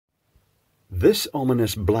This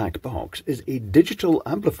ominous black box is a digital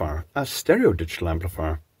amplifier, a stereo digital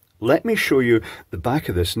amplifier. Let me show you the back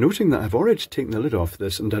of this, noting that I've already taken the lid off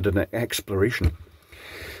this and did an exploration.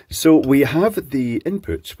 So we have the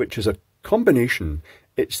inputs, which is a combination.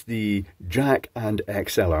 It's the jack and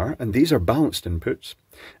XLR, and these are balanced inputs.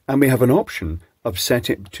 And we have an option of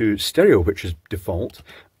setting it to stereo, which is default,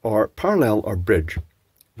 or parallel or bridge.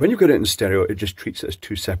 When you've got it in stereo, it just treats it as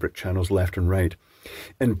two separate channels, left and right.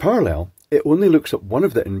 In parallel, it only looks at one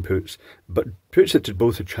of the inputs, but puts it to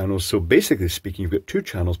both the channels. So basically speaking, you've got two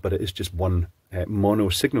channels, but it is just one mono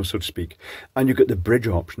signal, so to speak. And you've got the bridge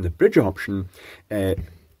option. The bridge option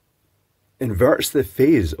inverts the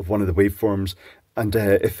phase of one of the waveforms and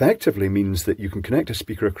effectively means that you can connect a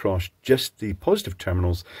speaker across just the positive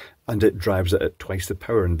terminals and it drives it at twice the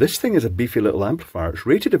power. And this thing is a beefy little amplifier. It's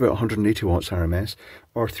rated about 180 watts RMS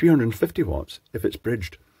or 350 watts if it's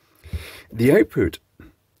bridged. The output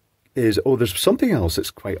is, oh, there's something else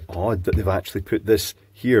that's quite odd that they've actually put this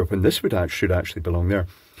here when this should actually belong there.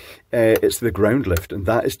 It's the ground lift, and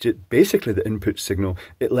that is just basically the input signal.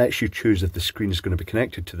 It lets you choose if the screen is going to be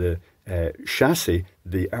connected to the chassis,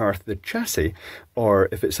 the earth, the chassis, or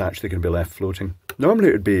if it's actually going to be left floating. Normally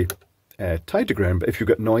it would be tied to ground, but if you've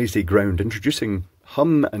got noisy ground, introducing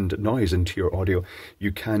hum and noise into your audio,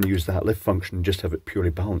 you can use that lift function and just have it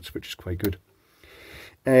purely balanced, which is quite good.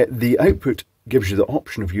 The output gives you the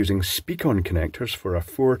option of using speak-on connectors for a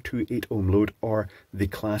 4 to 8 ohm load or the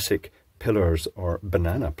classic pillars or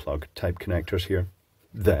banana plug type connectors here.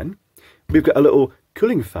 Then we've got a little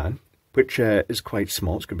cooling fan, which is quite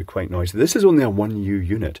small. It's going to be quite noisy. This is only a 1U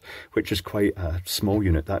unit, which is quite a small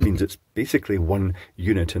unit. That means it's basically one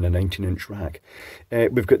unit in a 19-inch rack.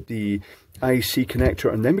 We've got the IC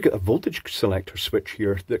connector, and then we've got a voltage selector switch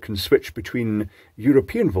here that can switch between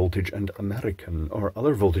European voltage and American or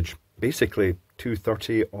other voltage, basically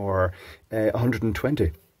 230 or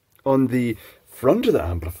 120. On the front of the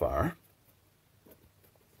amplifier,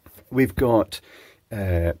 we've got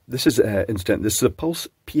this is a Pulse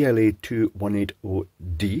PLA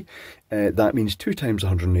 2180D. That means 2 times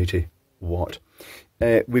 180 watt.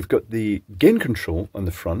 We've got the gain control on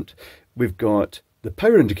the front. We've got the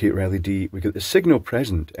power indicator LED. We've got the signal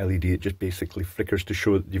present LED. It just basically flickers to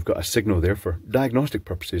show that you've got a signal there for diagnostic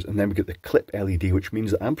purposes. And then we've got the clip LED, which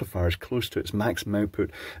means the amplifier is close to its maximum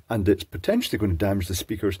output and it's potentially going to damage the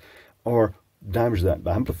speakers or damage that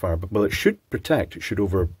amplifier. But well, it should protect. It should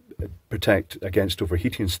protect against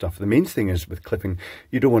overheating and stuff. The main thing is with clipping,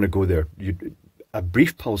 you don't want to go there. A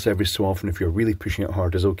brief pulse every so often if you're really pushing it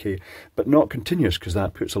hard is okay, but not continuous, because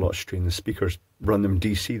that puts a lot of strain. The speakers, run them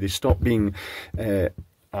DC, they stop being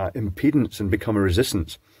impedance and become a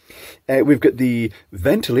resistance. We've got the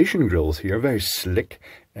ventilation grills here, very slick,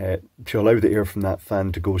 to allow the air from that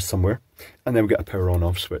fan to go somewhere. And then we've got a power on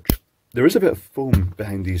off switch. There is a bit of foam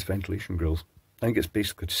behind these ventilation grills. I think it's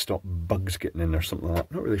basically to stop bugs getting in or something like that.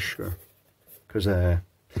 I'm not really sure, because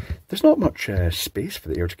there's not much space for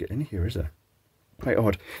the air to get in here, is there? Quite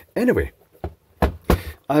odd. Anyway,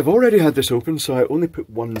 I've already had this open, so I only put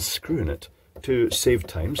one screw in it to save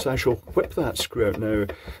time. So I shall whip that screw out now.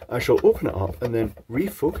 I shall open it up and then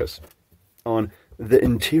refocus on the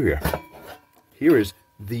interior. Here is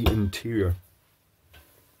the interior.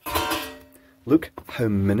 Look how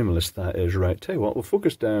minimalist that is, right? Tell you what, we'll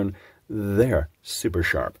focus down there, super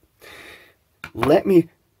sharp. Let me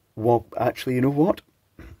walk, actually, you know what?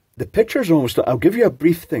 The pictures are almost, I'll give you a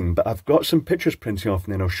brief thing, but I've got some pictures printing off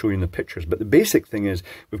and then I'll show you the pictures. But the basic thing is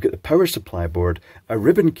we've got the power supply board, a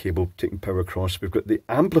ribbon cable taking power across. We've got the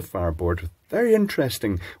amplifier board, very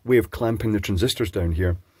interesting way of clamping the transistors down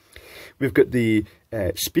here. We've got the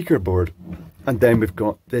speaker board, and then we've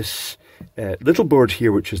got this little board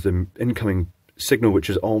here, which is the incoming signal, which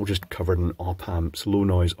is all just covered in op amps, low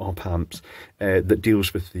noise op amps, that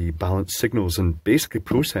deals with the balanced signals and basically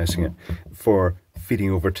processing it for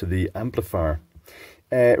feeding over to the amplifier.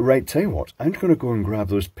 Right, tell you what, I'm going to go and grab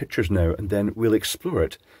those pictures now and then we'll explore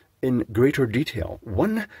it in greater detail.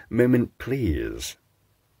 One moment, please.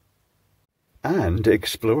 And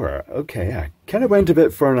explore. Okay, I kind of went a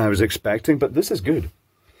bit further than I was expecting, but this is good.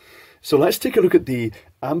 So let's take a look at the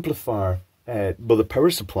amplifier, well, the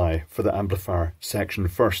power supply for the amplifier section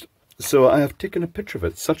first. So I have taken a picture of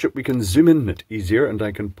it such that we can zoom in it easier and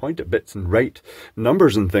I can point at bits and write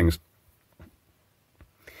numbers and things.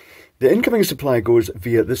 The incoming supply goes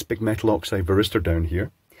via this big metal oxide varistor down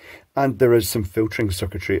here, and there is some filtering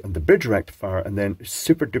circuitry and the bridge rectifier, and then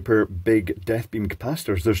super duper big death beam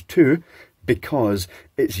capacitors. There's two, because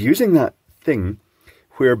it's using that thing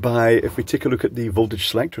whereby if we take a look at the voltage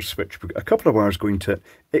selector switch, we've got a couple of wires going to it,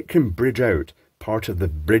 it can bridge out part of the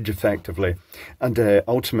bridge effectively, and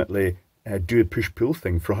ultimately do a push-pull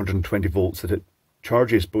thing for 120 volts, that it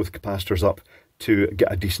charges both capacitors up to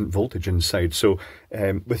get a decent voltage inside. So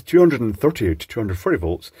with 230 to 240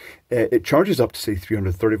 volts, it charges up to say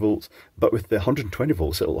 330 volts, but with the 120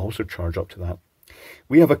 volts, it'll also charge up to that.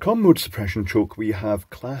 We have a common mode suppression choke. We have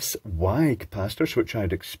class Y capacitors, which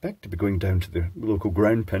I'd expect to be going down to the local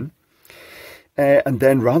ground pin. And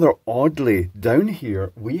then rather oddly, down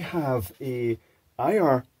here, we have a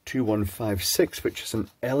IR2156, which is an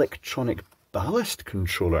electronic ballast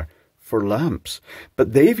controller for lamps.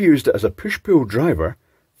 But they've used it as a push-pull driver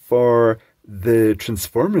for the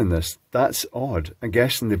transformer in this. That's odd. I'm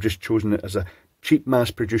guessing they've just chosen it as a cheap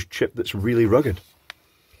mass-produced chip that's really rugged.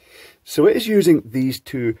 So it is using these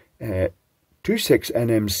two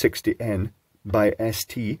 26NM60N by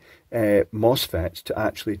ST MOSFETs to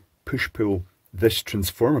actually push-pull this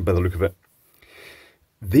transformer by the look of it.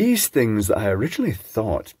 These things that I originally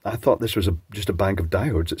thought, this was just a bank of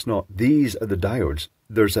diodes. It's not. These are the diodes.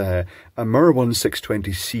 There's a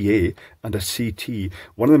MUR1620CA and a CT.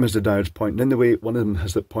 One of them has the diodes pointing in the way, one of them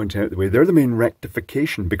has it pointing out the way. They're the main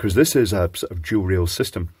rectification, because this is a sort of dual rail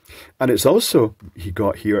system. And it's also, he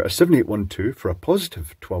got here, a 7812 for a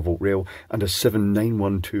positive 12 volt rail and a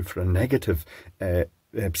 7912 for a negative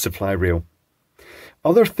supply rail.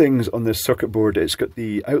 Other things on this circuit board, it's got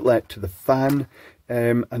the outlet to the fan,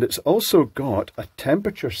 and it's also got a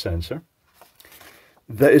temperature sensor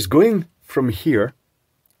that is going from here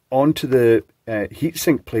onto the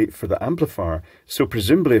heatsink plate for the amplifier. So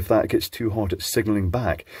presumably if that gets too hot, it's signaling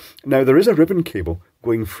back. Now there is a ribbon cable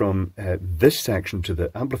going from this section to the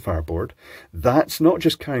amplifier board. That's not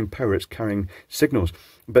just carrying power, it's carrying signals.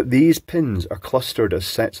 But these pins are clustered as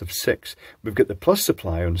sets of 6. We've got the plus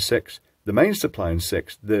supply on 6, the minus supply on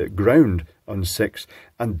 6, the ground on 6,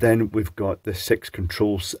 and then we've got the 6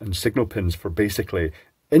 controls and signal pins for basically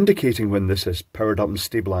indicating when this is powered up and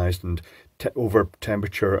stabilized and over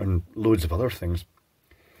temperature and loads of other things.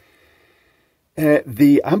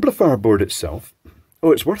 The amplifier board itself,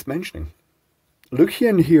 it's worth mentioning. Look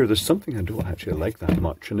in here, there's something I don't actually like that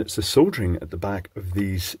much, and it's the soldering at the back of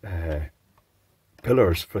these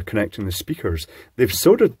pillars for connecting the speakers. They've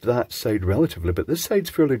soldered that side relatively, but this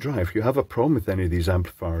side's fairly dry. If you have a problem with any of these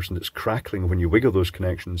amplifiers and it's crackling when you wiggle those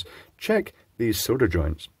connections, check these solder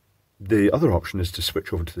joints. The other option is to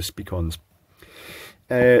switch over to the speak-ons.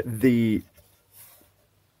 The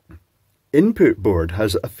input board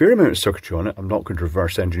has a fair amount of circuitry on it. I'm not going to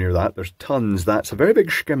reverse engineer that. There's tons. That's a very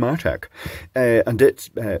big schematic. And it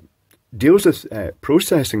deals with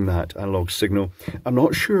processing that analog signal. I'm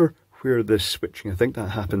not sure where this switching, I think that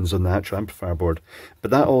happens on the actual amplifier board. But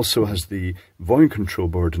that also has the volume control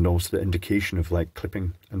board and also the indication of like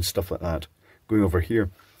clipping and stuff like that going over here.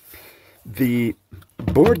 The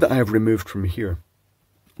board that I have removed from here,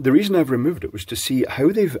 the reason I've removed it was to see how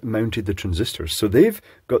they've mounted the transistors. So they've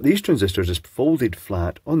got these transistors as folded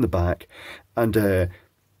flat on the back, and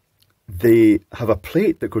they have a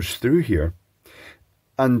plate that goes through here,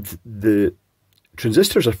 and the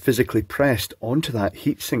transistors are physically pressed onto that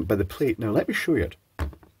heatsink by the plate. Now let me show you it.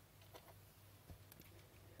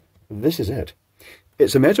 This is it.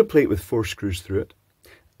 It's a metal plate with 4 screws through it,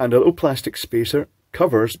 and a little plastic spacer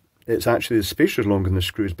covers. It's actually, the spacer is longer than the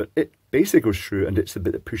screws, but it basically goes through, and it's the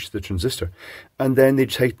bit that pushes the transistor. And then they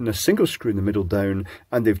tighten a single screw in the middle down,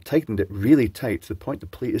 and they've tightened it really tight to the point the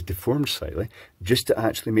plate is deformed slightly, just to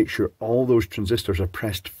actually make sure all those transistors are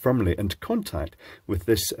pressed firmly into contact with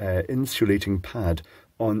this insulating pad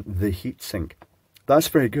on the heatsink. That's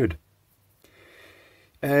very good.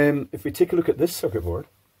 If we take a look at this circuit board,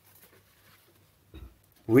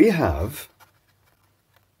 we have,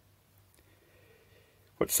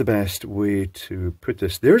 what's the best way to put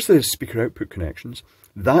this? There's the speaker output connections.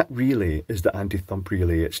 That relay is the anti-thump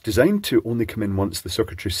relay. It's designed to only come in once the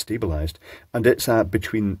circuitry is stabilized, and it's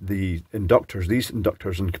between the inductors. These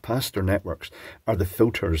inductors and capacitor networks are the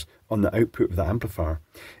filters on the output of the amplifier,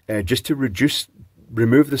 just to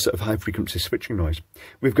remove the sort of high frequency switching noise.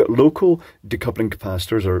 We've got local decoupling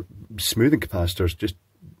capacitors or smoothing capacitors just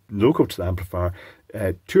local to the amplifier.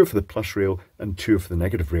 2 are for the plus rail and 2 are for the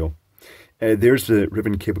negative rail. There's the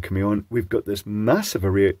ribbon cable coming on. We've got this massive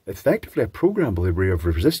array, effectively a programmable array of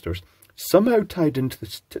resistors, somehow tied into the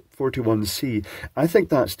 41C. I think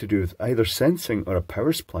that's to do with either sensing or a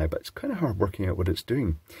power supply, but it's kind of hard working out what it's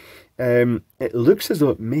doing. It looks as though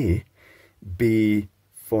it may be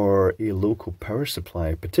for a local power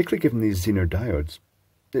supply, particularly given these Zener diodes.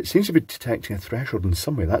 It seems to be detecting a threshold in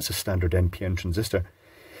some way. That's a standard NPN transistor.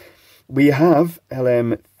 We have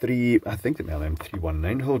LM3, I think the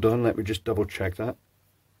LM319. Hold on, let me just double check that.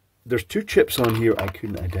 There's 2 chips on here I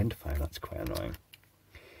couldn't identify. That's quite annoying.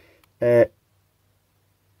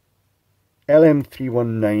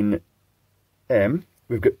 LM319M.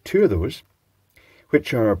 We've got two of those,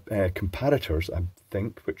 which are comparators, I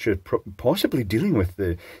think, which are possibly dealing with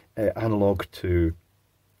the analog to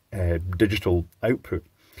digital output.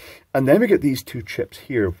 And then we get these two chips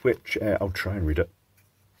here, which I'll try and read it.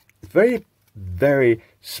 Very, very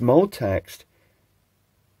small text.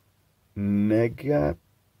 Mega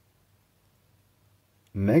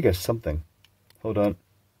something. Hold on.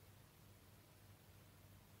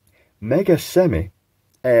 Mega Semi.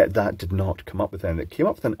 That did not come up with anything. It came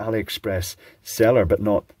up with an AliExpress seller, but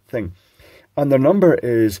not thing. And their number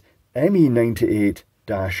is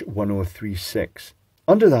ME98-1036.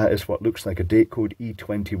 Under that is what looks like a date code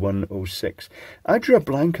E2106. I drew a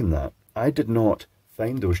blank on that. I did not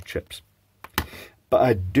find those chips. But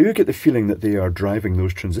I do get the feeling that they are driving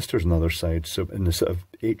those transistors on the other side, so in the sort of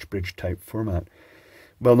H-bridge type format.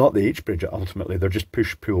 Well, not the H-bridge ultimately, they're just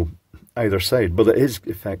push-pull either side. But it is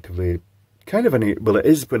effectively kind of well, it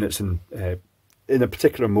is when it's in a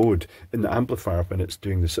particular mode in the amplifier when it's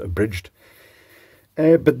doing the sort of bridged.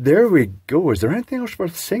 But there we go. Is there anything else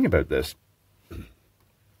worth saying about this?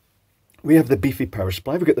 We have the beefy power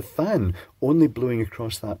supply. We've got the fan only blowing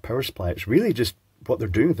across that power supply. It's really just what they're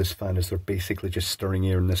doing with this fan is they're basically just stirring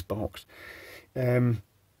air in this box. And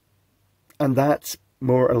that's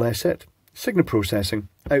more or less it. Signal processing,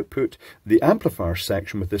 output, the amplifier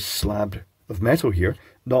section with this slab of metal here,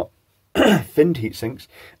 not finned heat sinks.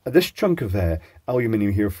 This chunk of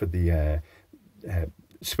aluminium here for the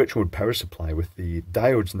switch mode power supply with the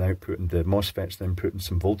diodes in the output and the MOSFETs in the input and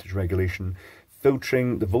some voltage regulation,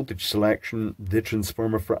 filtering, the voltage selection, the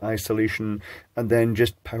transformer for isolation, and then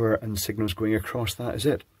just power and signals going across. That is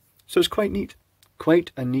it. So it's quite neat.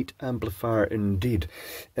 Quite a neat amplifier indeed.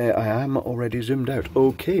 I am already zoomed out.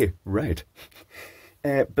 Okay, right.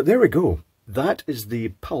 But there we go. That is the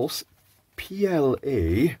Pulse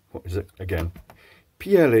PLA, what is it again?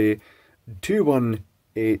 PLA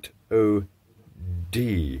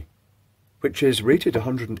 2180D, which is rated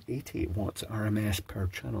 180 watts RMS per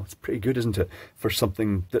channel. It's pretty good, isn't it, for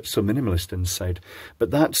something that's so minimalist inside. But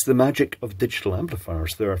that's the magic of digital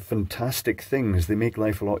amplifiers. They're fantastic things. They make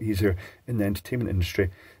life a lot easier in the entertainment industry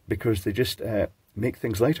because they just make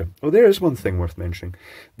things lighter. Oh, there is one thing worth mentioning.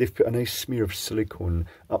 They've put a nice smear of silicone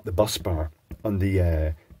up the bus bar on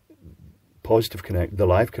the positive connect, the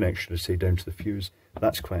live connection, to say, down to the fuse.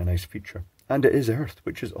 That's quite a nice feature. And it is earth,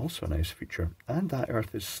 which is also a nice feature. And that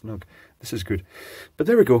earth is snug. This is good. But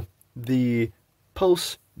there we go. The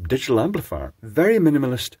Pulse digital amplifier. Very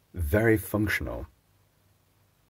minimalist, very functional.